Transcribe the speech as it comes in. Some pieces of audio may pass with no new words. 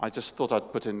I just thought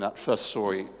I'd put in that first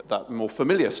story, that more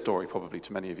familiar story probably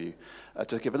to many of you,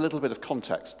 to give a little bit of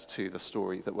context to the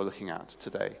story that we're looking at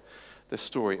today, the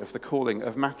story of the calling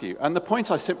of Matthew. And the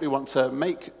point I simply want to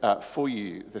make for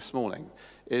you this morning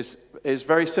is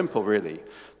very simple, really,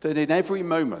 that in every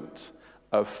moment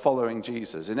of following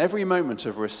Jesus, in every moment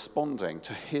of responding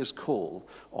to his call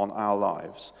on our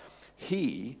lives,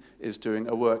 he is doing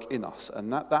a work in us,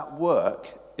 and that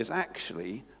work is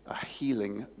actually a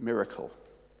healing miracle.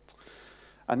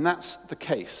 And that's the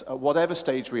case at whatever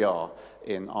stage we are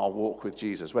in our walk with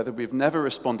Jesus, whether we've never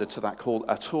responded to that call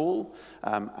at all,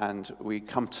 and we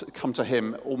come to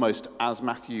him almost as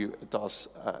Matthew does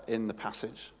in the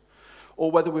passage,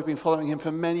 or whether we've been following him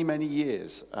for many, many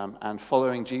years, and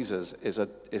following Jesus is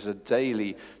a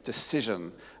daily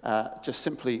decision, just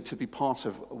simply to be part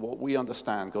of what we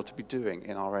understand God to be doing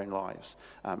in our own lives,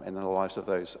 in the lives of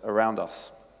those around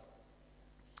us.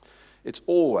 It's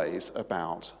always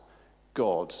about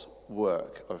God's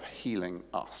work of healing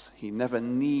us. He never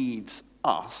needs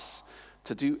us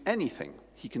to do anything.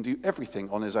 He can do everything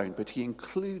on his own, but he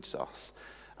includes us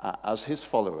as his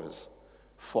followers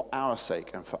for our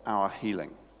sake and for our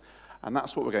healing. And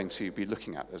that's what we're going to be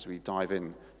looking at as we dive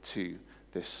into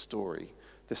this story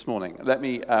this morning. Let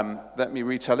me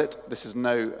retell it. This is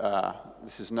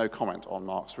no comment on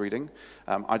Mark's reading.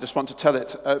 I just want to tell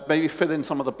it, maybe fill in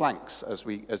some of the blanks as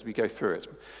we go through it.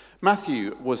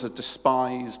 Matthew was a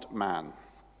despised man.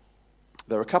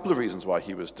 There are a couple of reasons why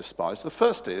he was despised. The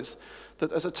first is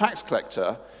that as a tax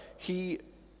collector, he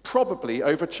probably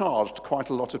overcharged quite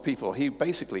a lot of people. He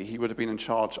would have been in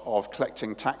charge of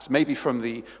collecting tax, maybe from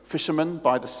the fishermen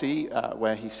by the sea,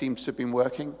 where he seems to have been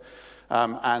working.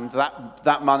 And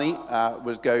that money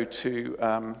would go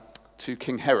to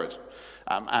King Herod.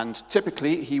 And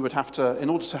typically he would have to, in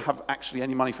order to have actually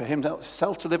any money for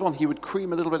himself to live on, he would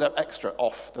cream a little bit of extra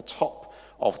off the top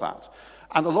of that.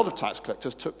 And a lot of tax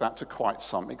collectors took that to quite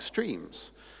some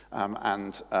extremes.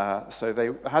 So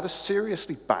they had a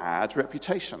seriously bad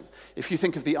reputation. If you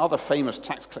think of the other famous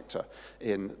tax collector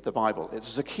in the Bible, it's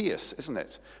Zacchaeus, isn't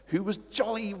it? Who was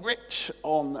jolly rich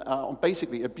on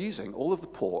basically abusing all of the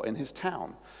poor in his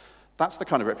town. That's the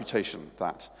kind of reputation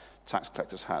that tax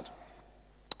collectors had.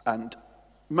 And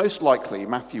most likely,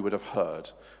 Matthew would have heard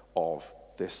of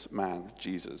this man,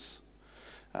 Jesus.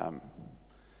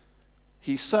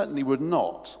 He certainly would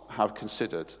not have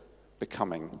considered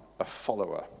becoming a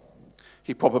follower.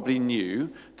 He probably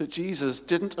knew that Jesus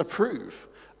didn't approve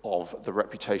of the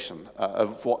reputation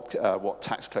of what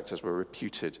tax collectors were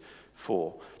reputed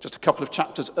for. Just a couple of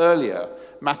chapters earlier,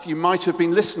 Matthew might have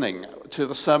been listening to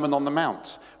the Sermon on the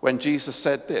Mount when Jesus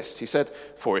said this. He said,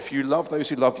 "For if you love those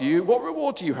who love you, what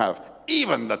reward do you have?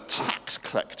 Even the tax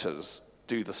collectors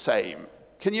do the same."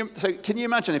 Can you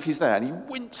imagine if he's there and he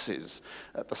winces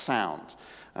at the sound?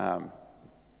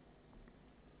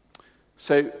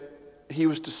 So he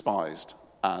was despised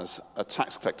as a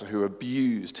tax collector who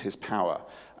abused his power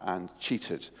and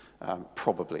cheated,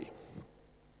 probably.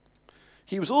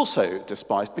 He was also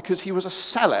despised because he was a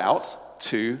sellout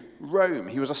to Rome.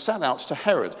 He was a sellout to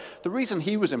Herod. The reason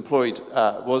he was employed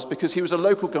was because he was a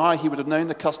local guy. He would have known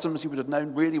the customs. He would have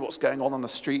known really what's going on the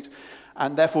street.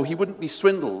 And therefore, he wouldn't be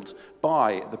swindled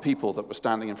by the people that were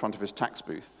standing in front of his tax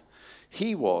booth.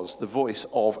 He was the voice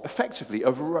of, effectively,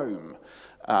 of Rome,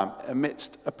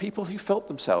 amidst a people who felt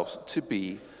themselves to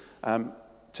be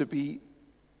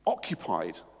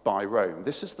occupied by Rome.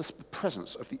 This is the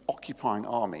presence of the occupying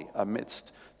army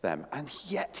amidst them, and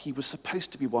yet he was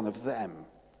supposed to be one of them.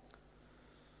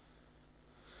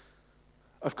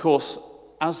 Of course,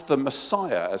 as the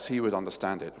Messiah, as he would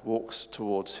understand it, walks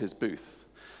towards his booth,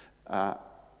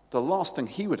 the last thing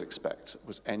he would expect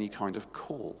was any kind of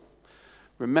call.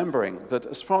 Remembering that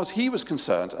as far as he was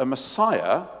concerned, a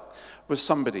Messiah was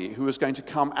somebody who was going to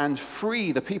come and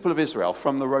free the people of Israel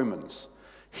from the Romans.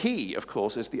 He, of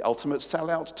course, is the ultimate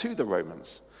sellout to the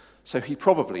Romans. So he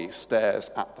probably stares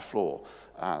at the floor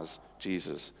as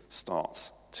Jesus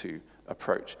starts to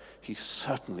approach. He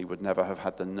certainly would never have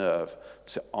had the nerve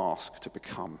to ask to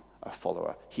become a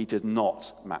follower. He did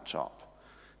not match up.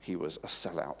 He was a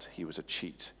sellout. He was a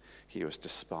cheat. He was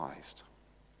despised.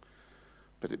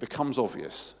 But it becomes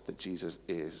obvious that Jesus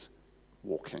is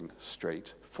walking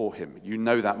straight for him. You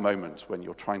know that moment when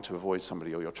you're trying to avoid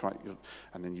somebody,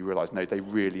 and then you realize, no, they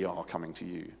really are coming to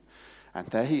you. And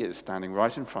there he is, standing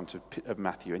right in front of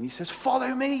Matthew, and he says,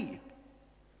 "Follow me."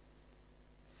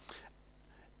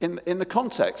 In the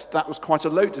context, that was quite a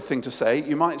loaded thing to say.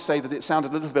 You might say that it sounded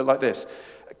a little bit like this: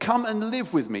 "Come and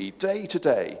live with me day to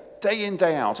day, day in,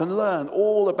 day out, and learn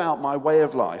all about my way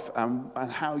of life and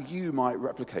how you might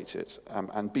replicate it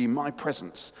and be my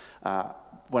presence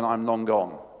when I'm long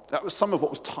gone." That was some of what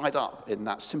was tied up in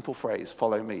that simple phrase,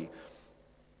 follow me.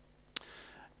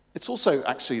 It's also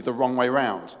actually the wrong way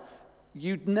round.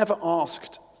 You'd never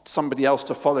asked somebody else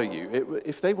to follow you.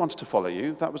 If they wanted to follow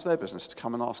you, that was their business to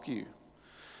come and ask you.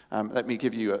 Let me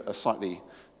give you a slightly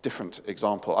different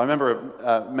example. I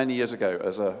remember many years ago,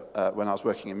 when I was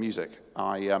working in music,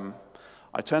 I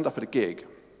turned up at a gig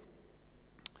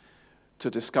to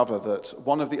discover that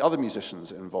one of the other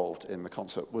musicians involved in the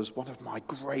concert was one of my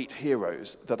great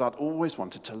heroes that I'd always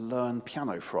wanted to learn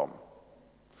piano from.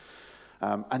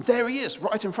 And there he is,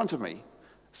 right in front of me.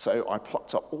 So I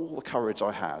plucked up all the courage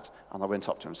I had, and I went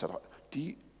up to him and said,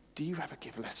 do you ever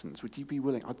give lessons? Would you be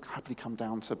willing? I'd happily come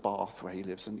down to Bath where he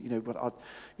lives, and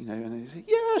and he said,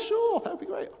 yeah, sure, that would be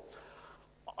great.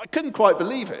 I couldn't quite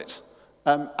believe it.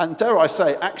 And dare I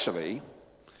say, actually,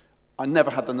 I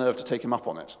never had the nerve to take him up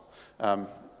on it.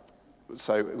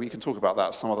 So we can talk about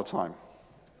that some other time.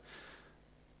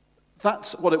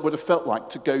 That's what it would have felt like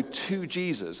to go to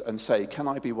Jesus and say, can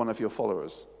I be one of your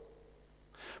followers?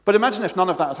 But imagine if none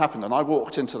of that had happened, and I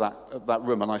walked into that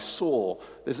room and I saw,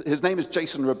 his name is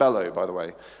Jason Rebello, by the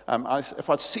way. If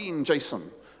I'd seen Jason,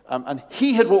 and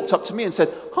he had walked up to me and said,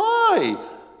 hi,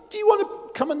 do you want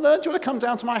to come and learn? Do you want to come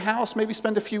down to my house, maybe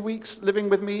spend a few weeks living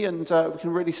with me, and we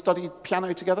can really study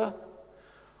piano together?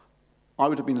 I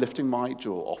would have been lifting my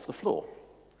jaw off the floor.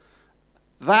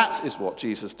 That is what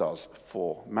Jesus does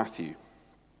for Matthew.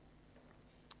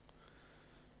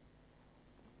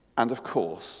 And of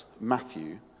course,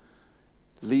 Matthew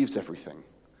leaves everything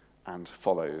and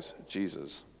follows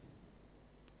Jesus.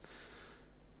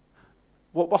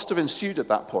 What must have ensued at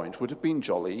that point would have been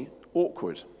jolly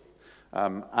awkward.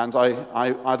 And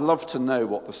I'd love to know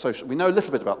what we know a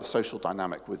little bit about the social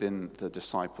dynamic within the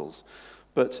disciples,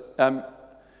 but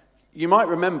you might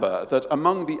remember that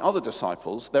among the other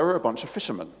disciples, there were a bunch of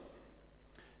fishermen.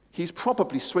 He's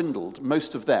probably swindled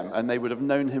most of them, and they would have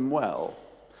known him well.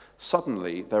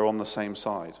 Suddenly, they're on the same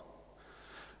side.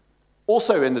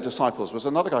 Also in the disciples was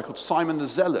another guy called Simon the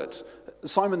Zealot.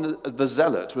 Simon the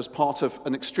Zealot was part of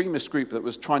an extremist group that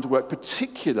was trying to work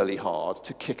particularly hard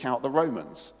to kick out the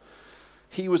Romans.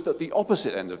 He was at the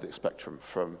opposite end of the spectrum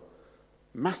from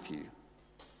Matthew.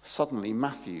 Suddenly,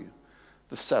 Matthew,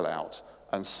 the sellout,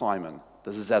 and Simon,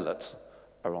 the zealot,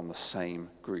 are on the same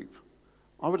group.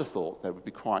 I would have thought there would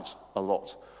be quite a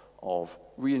lot of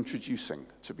reintroducing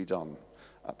to be done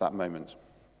at that moment.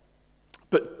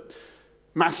 But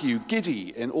Matthew,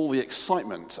 giddy in all the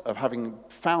excitement of having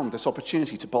found this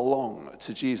opportunity to belong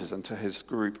to Jesus and to his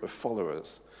group of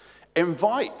followers,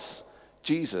 invites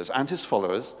Jesus and his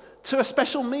followers to a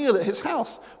special meal at his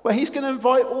house where he's going to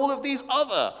invite all of these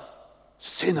other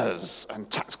sinners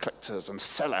and tax collectors and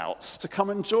sellouts to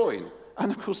come and join.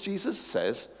 And of course, Jesus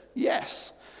says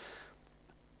yes.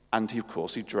 And of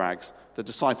course, he drags the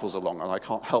disciples along, and I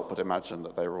can't help but imagine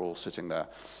that they were all sitting there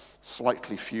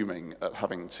slightly fuming at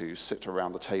having to sit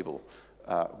around the table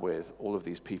with all of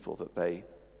these people that they,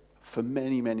 for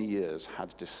many, many years,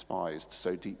 had despised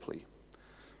so deeply.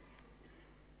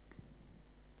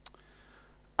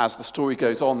 As the story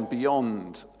goes on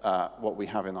beyond what we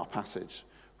have in our passage,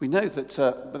 we know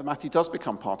that Matthew does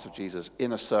become part of Jesus'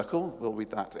 inner circle. We'll read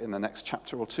that in the next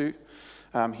chapter or two.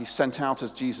 He's sent out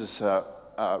as Jesus'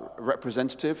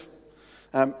 representative.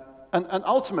 And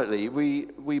ultimately,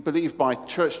 we believe by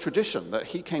church tradition that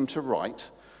he came to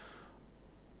write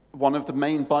one of the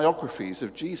main biographies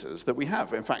of Jesus that we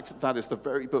have. In fact, that is the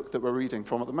very book that we're reading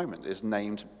from at the moment, is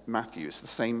named Matthew. It's the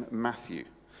same Matthew.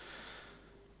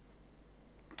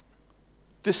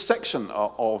 This section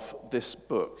of this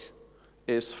book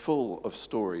is full of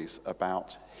stories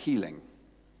about healing.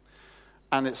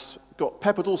 And it's got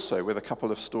peppered also with a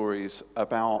couple of stories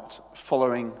about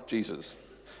following Jesus.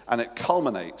 And it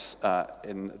culminates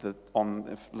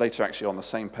later actually on the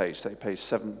same page, say page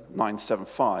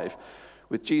 975,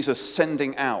 with Jesus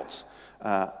sending out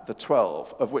the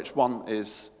 12, of which one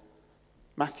is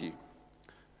Matthew.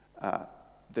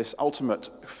 This ultimate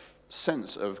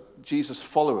sense of Jesus'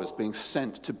 followers being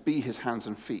sent to be his hands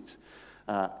and feet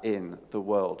in the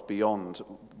world beyond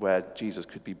where Jesus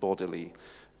could be bodily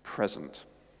present.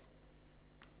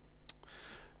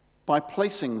 By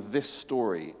placing this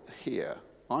story here,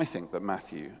 I think that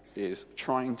Matthew is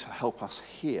trying to help us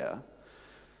hear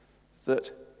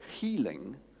that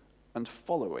healing and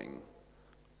following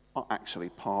are actually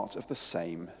part of the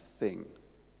same thing.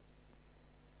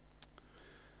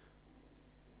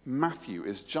 Matthew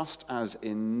is just as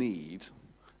in need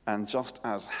and just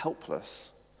as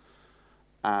helpless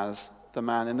as the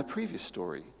man in the previous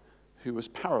story who was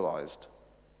paralyzed.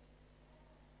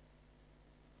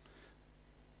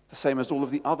 The same as all of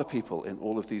the other people in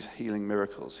all of these healing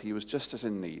miracles. He was just as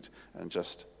in need and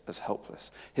just as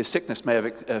helpless. His sickness may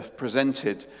have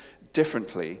presented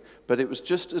differently, but it was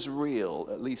just as real,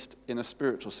 at least in a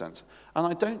spiritual sense. And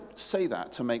I don't say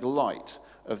that to make light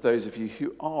of those of you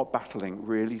who are battling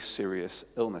really serious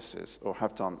illnesses or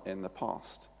have done in the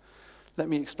past. Let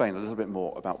me explain a little bit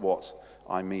more about what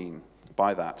I mean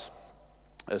by that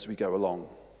as we go along.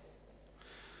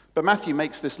 But Matthew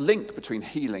makes this link between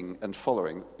healing and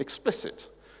following explicit,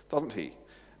 doesn't he?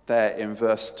 There in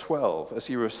verse 12, as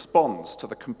he responds to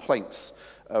the complaints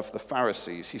of the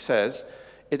Pharisees, he says,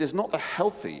 "It is not the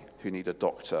healthy who need a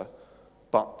doctor,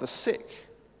 but the sick."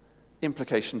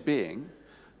 Implication being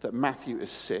that Matthew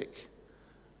is sick,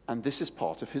 and this is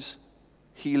part of his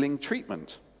healing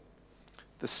treatment.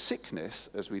 The sickness,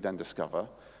 as we then discover,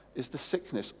 is the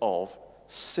sickness of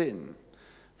sin.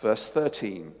 Verse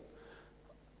 13,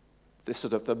 this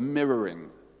sort of the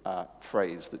mirroring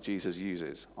phrase that Jesus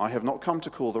uses. "I have not come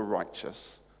to call the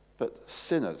righteous, but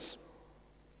sinners."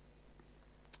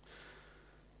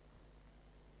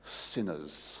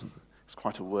 Sinners. It's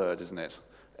quite a word, isn't it,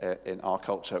 in our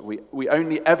culture. We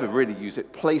only ever really use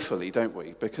it playfully, don't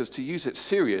we? Because to use it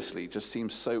seriously just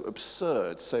seems so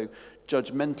absurd, so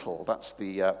judgmental. That's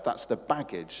the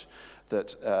baggage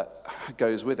that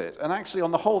goes with it. And actually,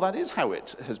 on the whole, that is how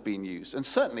it has been used. And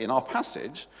certainly in our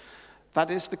passage, that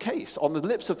is the case. On the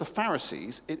lips of the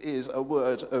Pharisees, it is a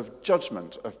word of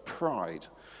judgment, of pride,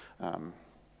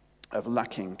 of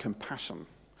lacking compassion.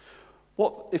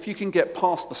 What, if you can get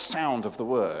past the sound of the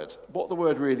word, what the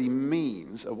word really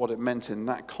means, or what it meant in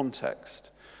that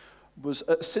context, was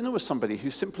a sinner was somebody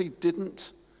who simply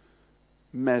didn't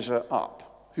measure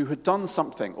up, who had done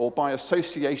something, or by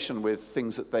association with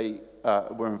things that they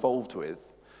were involved with,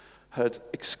 had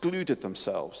excluded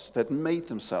themselves, they'd made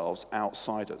themselves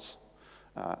outsiders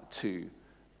to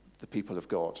the people of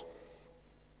God.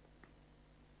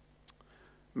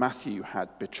 Matthew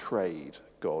had betrayed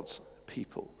God's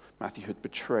people. Matthew had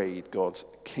betrayed God's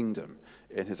kingdom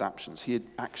in his actions. He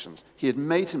had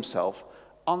made himself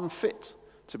unfit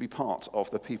to be part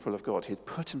of the people of God. He had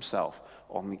put himself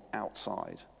on the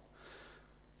outside.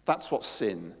 That's what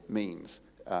sin means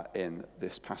in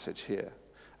this passage here.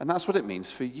 And that's what it means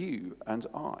for you and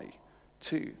I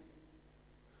too.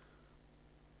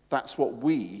 That's what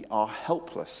we are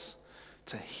helpless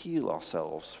to heal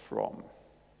ourselves from.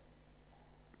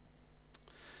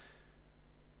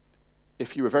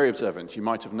 If you were very observant, you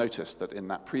might have noticed that in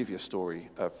that previous story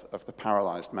of the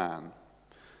paralyzed man,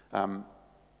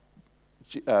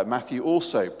 Matthew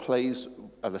also plays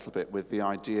a little bit with the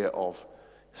idea of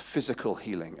physical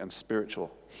healing and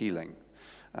spiritual healing.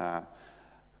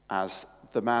 As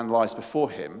the man lies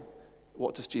before him,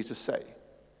 what does Jesus say?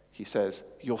 He says,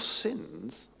 "Your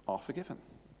sins are forgiven."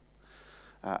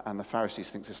 And the Pharisees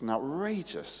think this is an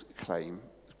outrageous claim,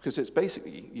 because it's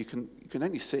basically, you can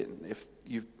only sin if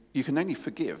you can only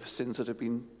forgive sins that have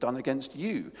been done against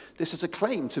you. This is a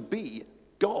claim to be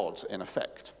God, in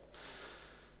effect.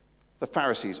 The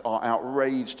Pharisees are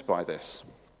outraged by this.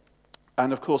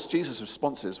 And of course, Jesus'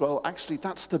 response is, well, actually,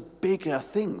 that's the bigger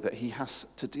thing that he has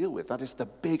to deal with. That is the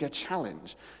bigger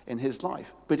challenge in his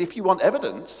life. But if you want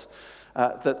evidence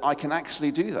that I can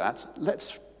actually do that,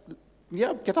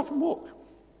 get up and walk.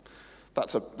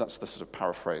 That's the sort of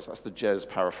paraphrase. That's the Jez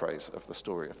paraphrase of the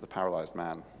story of the paralyzed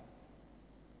man.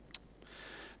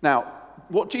 Now,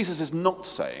 what Jesus is not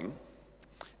saying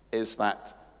is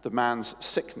that the man's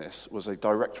sickness was a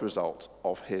direct result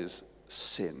of his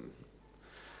sin.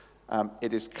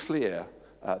 It is clear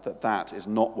that is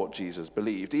not what Jesus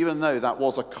believed, even though that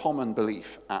was a common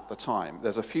belief at the time.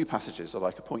 There's a few passages that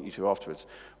I could point you to afterwards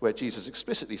where Jesus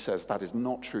explicitly says that is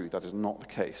not true, that is not the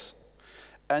case.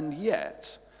 And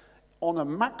yet, on a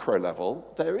macro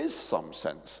level, there is some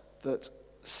sense that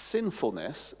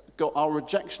sinfulness, our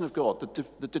rejection of God,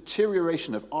 the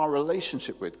deterioration of our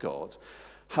relationship with God,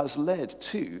 has led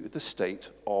to the state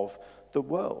of the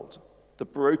world, the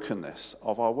brokenness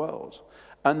of our world.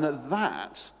 And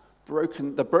the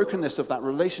brokenness of that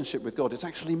relationship with God is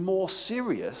actually more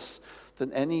serious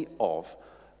than any of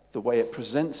the way it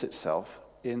presents itself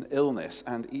in illness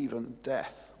and even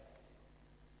death.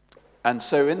 And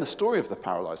so in the story of the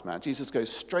paralyzed man, Jesus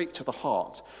goes straight to the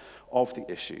heart of the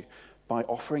issue by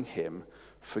offering him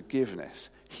forgiveness.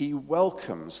 He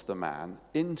welcomes the man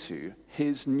into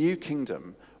his new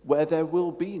kingdom where there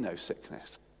will be no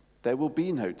sickness, there will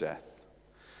be no death.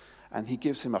 And he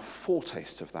gives him a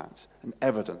foretaste of that, an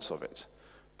evidence of it,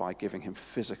 by giving him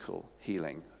physical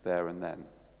healing there and then.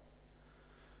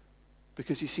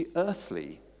 Because you see,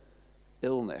 earthly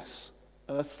illness,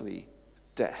 earthly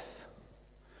death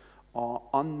are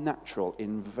unnatural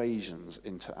invasions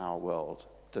into our world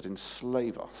that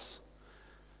enslave us,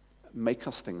 make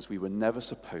us things we were never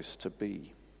supposed to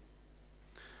be.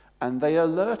 And they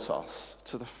alert us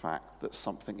to the fact that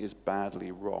something is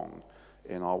badly wrong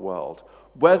in our world,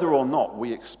 whether or not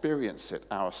we experience it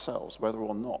ourselves, whether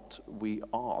or not we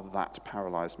are that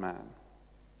paralyzed man.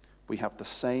 We have the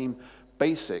same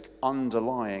basic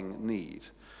underlying need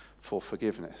for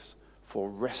forgiveness, for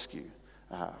rescue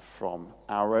from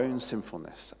our own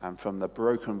sinfulness and from the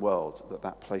broken world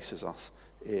that places us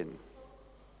in.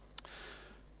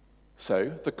 So,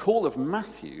 the call of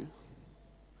Matthew,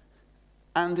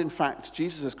 and in fact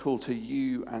Jesus' call to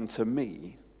you and to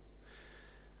me,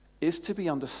 is to be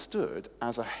understood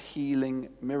as a healing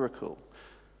miracle.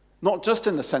 Not just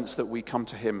in the sense that we come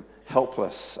to him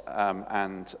helpless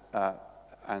and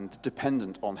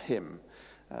dependent on him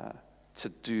to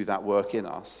do that work in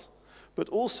us, but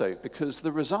also because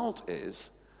the result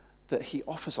is that he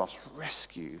offers us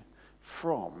rescue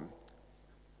from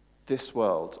this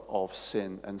world of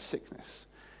sin and sickness.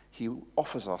 He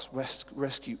offers us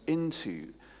rescue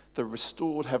into the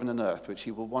restored heaven and earth, which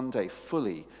he will one day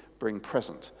fully bring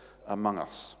present among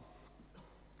us,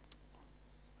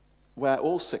 where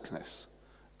all sickness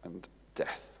and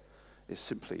death is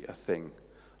simply a thing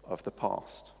of the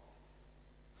past.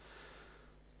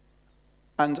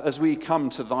 And as we come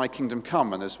to thy kingdom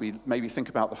come, and as we maybe think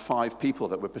about the 5 people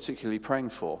that we're particularly praying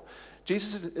for,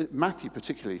 Matthew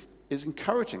particularly, is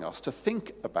encouraging us to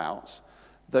think about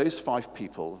those 5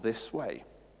 people this way,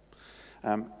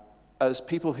 as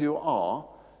people who are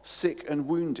sick and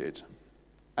wounded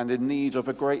and in need of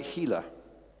a great healer.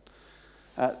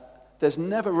 There's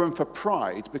never room for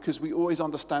pride because we always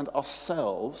understand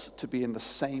ourselves to be in the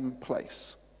same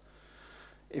place.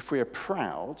 If we are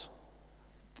proud,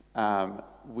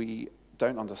 we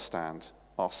don't understand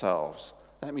ourselves.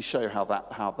 Let me show how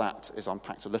that is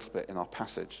unpacked a little bit in our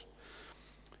passage.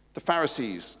 The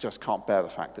Pharisees just can't bear the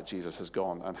fact that Jesus has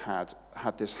gone and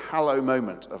had this hallow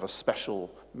moment of a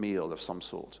special meal of some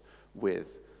sort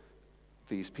with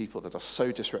these people that are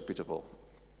so disreputable.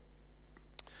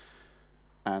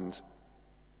 And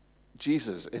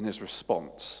Jesus, in his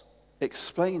response,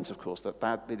 explains, of course,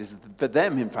 that it is for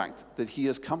them, in fact, that he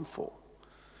has come for.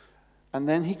 And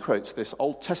then he quotes this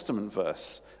Old Testament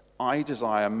verse, "I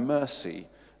desire mercy,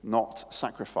 not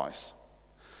sacrifice."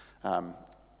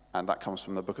 And that comes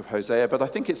from the book of Hosea, but I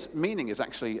think its meaning is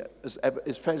actually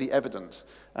is fairly evident.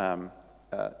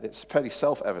 It's fairly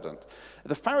self-evident.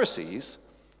 The Pharisees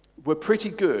were pretty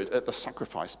good at the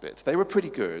sacrifice bit. They were pretty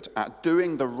good at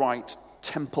doing the right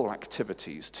temple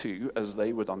activities to, as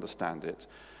they would understand it,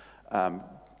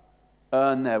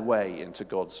 earn their way into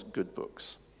God's good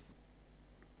books.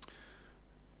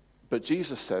 But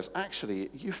Jesus says, actually,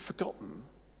 you've forgotten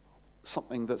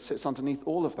something that sits underneath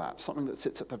all of that, something that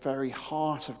sits at the very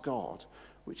heart of God,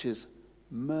 which is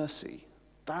mercy.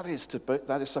 That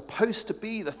is supposed to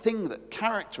be the thing that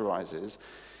characterizes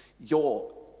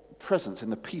your presence in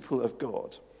the people of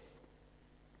God.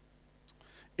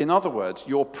 In other words,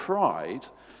 your pride,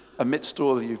 amidst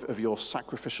all of your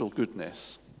sacrificial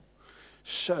goodness,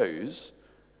 shows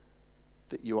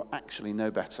that you are actually no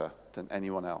better than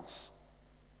anyone else.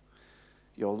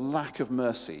 Your lack of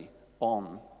mercy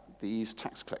on these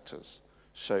tax collectors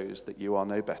shows that you are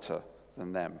no better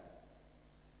than them.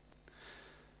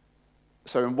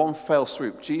 So in one fell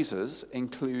swoop, Jesus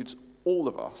includes all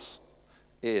of us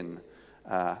in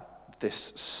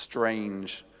this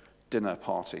strange dinner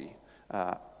party,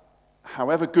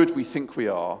 however good we think we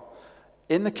are,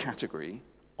 in the category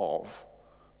of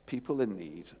people in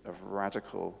need of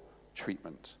radical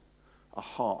treatment, a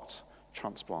heart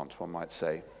transplant, one might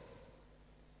say.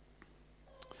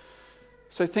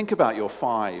 So think about your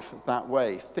 5 that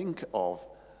way. Think of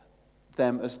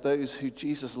them as those who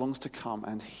Jesus longs to come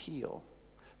and heal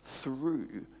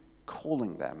through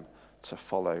calling them to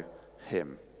follow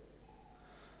him.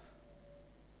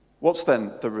 What's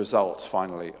then the result,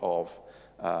 finally, of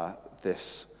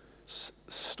this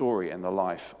story in the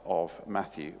life of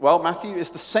Matthew? Well, Matthew is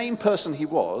the same person he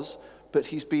was, but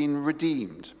he's been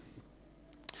redeemed.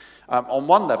 On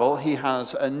one level, he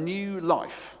has a new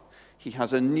life. He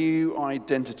has a new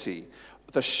identity.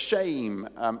 The shame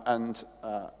and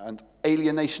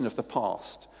alienation of the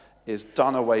past is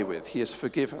done away with. He is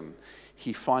forgiven.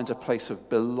 He finds a place of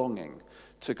belonging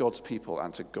to God's people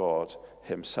and to God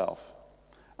himself.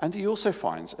 And he also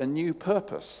finds a new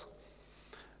purpose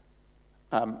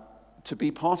to be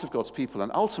part of God's people.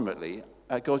 And ultimately,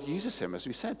 God uses him, as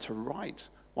we said, to write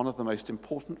one of the most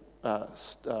important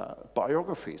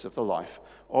biographies of the life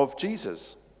of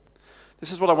Jesus.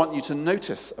 This is what I want you to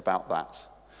notice about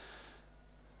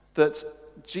that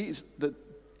that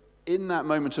in that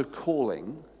moment of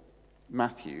calling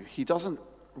Matthew, he doesn't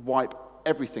wipe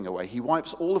everything away. He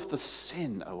wipes all of the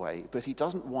sin away, but he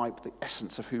doesn't wipe the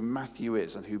essence of who Matthew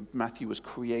is and who Matthew was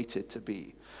created to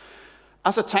be.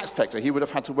 As a tax collector, he would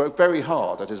have had to work very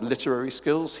hard at his literary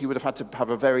skills. He would have had to have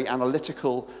a very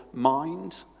analytical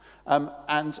mind.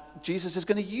 And Jesus is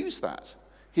going to use that.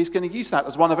 He's going to use that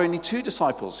as one of only 2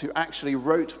 disciples who actually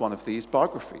wrote one of these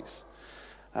biographies.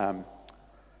 And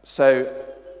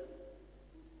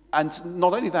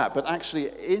not only that, but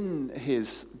actually in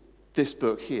this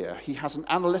book here, he has an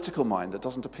analytical mind that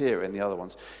doesn't appear in the other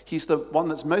ones. He's the one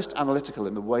that's most analytical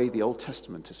in the way the Old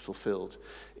Testament is fulfilled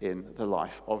in the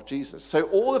life of Jesus. So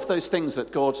all of those things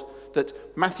that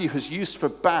Matthew has used for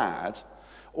bad,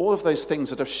 all of those things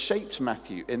that have shaped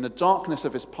Matthew in the darkness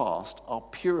of his past are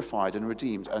purified and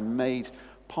redeemed and made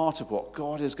part of what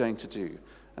God is going to do.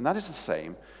 And that is the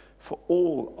same for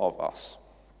all of us.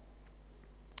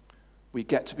 We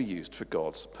get to be used for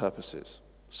God's purposes.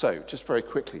 So, just very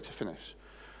quickly to finish,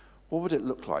 what would it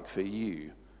look like for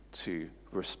you to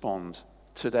respond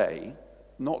today,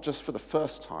 not just for the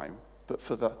first time, but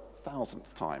for the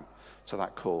 1,000th time, to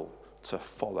that call to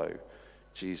follow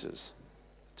Jesus,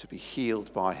 to be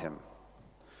healed by him?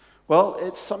 Well,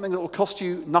 it's something that will cost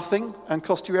you nothing and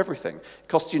cost you everything. It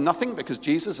costs you nothing because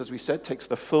Jesus, as we said, takes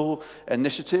the full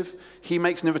initiative. He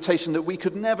makes an invitation that we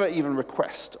could never even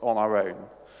request on our own.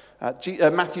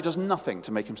 Matthew does nothing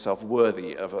to make himself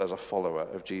worthy as a follower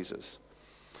of Jesus.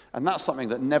 And that's something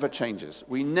that never changes.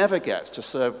 We never get to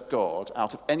serve God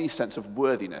out of any sense of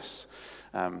worthiness.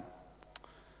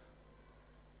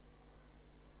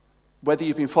 Whether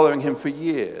you've been following him for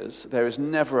years, there is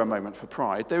never a moment for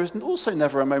pride. There is also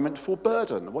never a moment for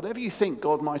burden. Whatever you think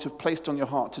God might have placed on your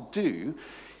heart to do,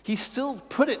 he still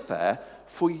put it there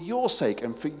for your sake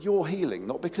and for your healing,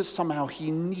 not because somehow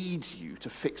he needs you to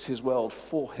fix his world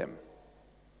for him.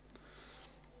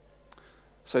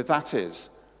 So that is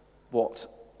what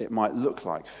it might look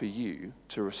like for you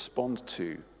to respond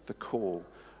to the call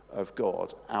of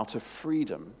God out of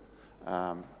freedom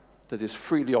that is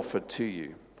freely offered to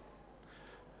you.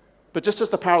 But just as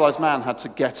the paralyzed man had to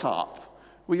get up,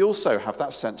 we also have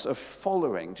that sense of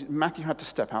following. Matthew had to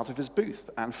step out of his booth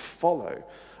and follow.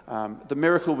 The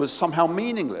miracle was somehow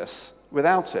meaningless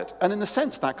without it. And in a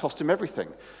sense, that cost him everything.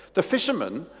 The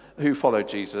fishermen who followed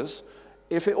Jesus,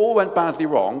 if it all went badly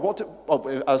wrong,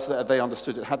 as they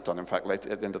understood it had done, in fact, later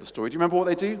at the end of the story, do you remember what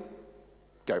they do?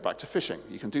 Go back to fishing.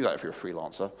 You can do that if you're a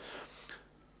freelancer.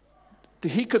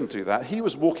 He couldn't do that. He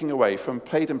was walking away from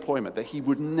paid employment that he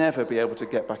would never be able to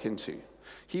get back into.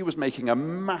 He was making a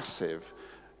massive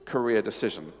career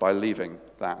decision by leaving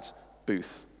that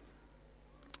booth.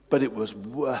 But it was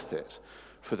worth it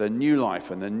for the new life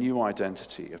and the new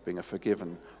identity of being a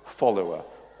forgiven follower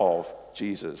of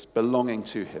Jesus, belonging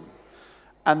to him.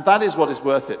 And that is what is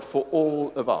worth it for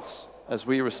all of us as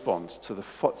we respond to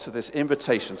this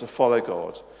invitation to follow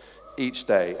God each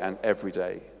day and every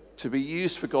day, to be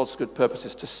used for God's good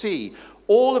purposes, to see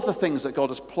all of the things that God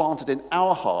has planted in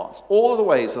our hearts, all of the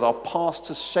ways that our past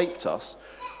has shaped us,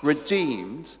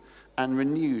 redeemed and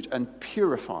renewed and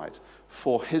purified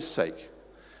for his sake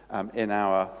in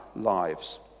our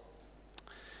lives.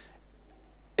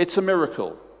 It's a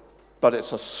miracle, but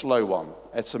it's a slow one.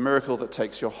 It's a miracle that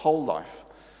takes your whole life.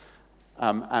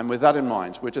 And with that in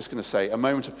mind, we're just going to say a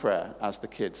moment of prayer as the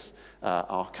kids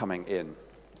are coming in.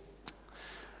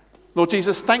 Lord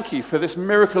Jesus, thank you for this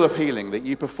miracle of healing that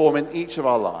you perform in each of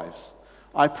our lives.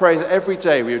 I pray that every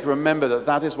day we would remember that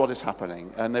that is what is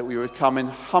happening, and that we would come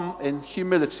in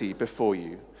humility before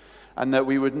you, and that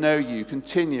we would know you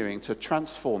continuing to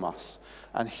transform us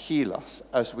and heal us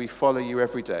as we follow you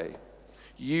every day.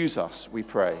 Use us, we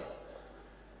pray.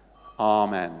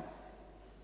 Amen.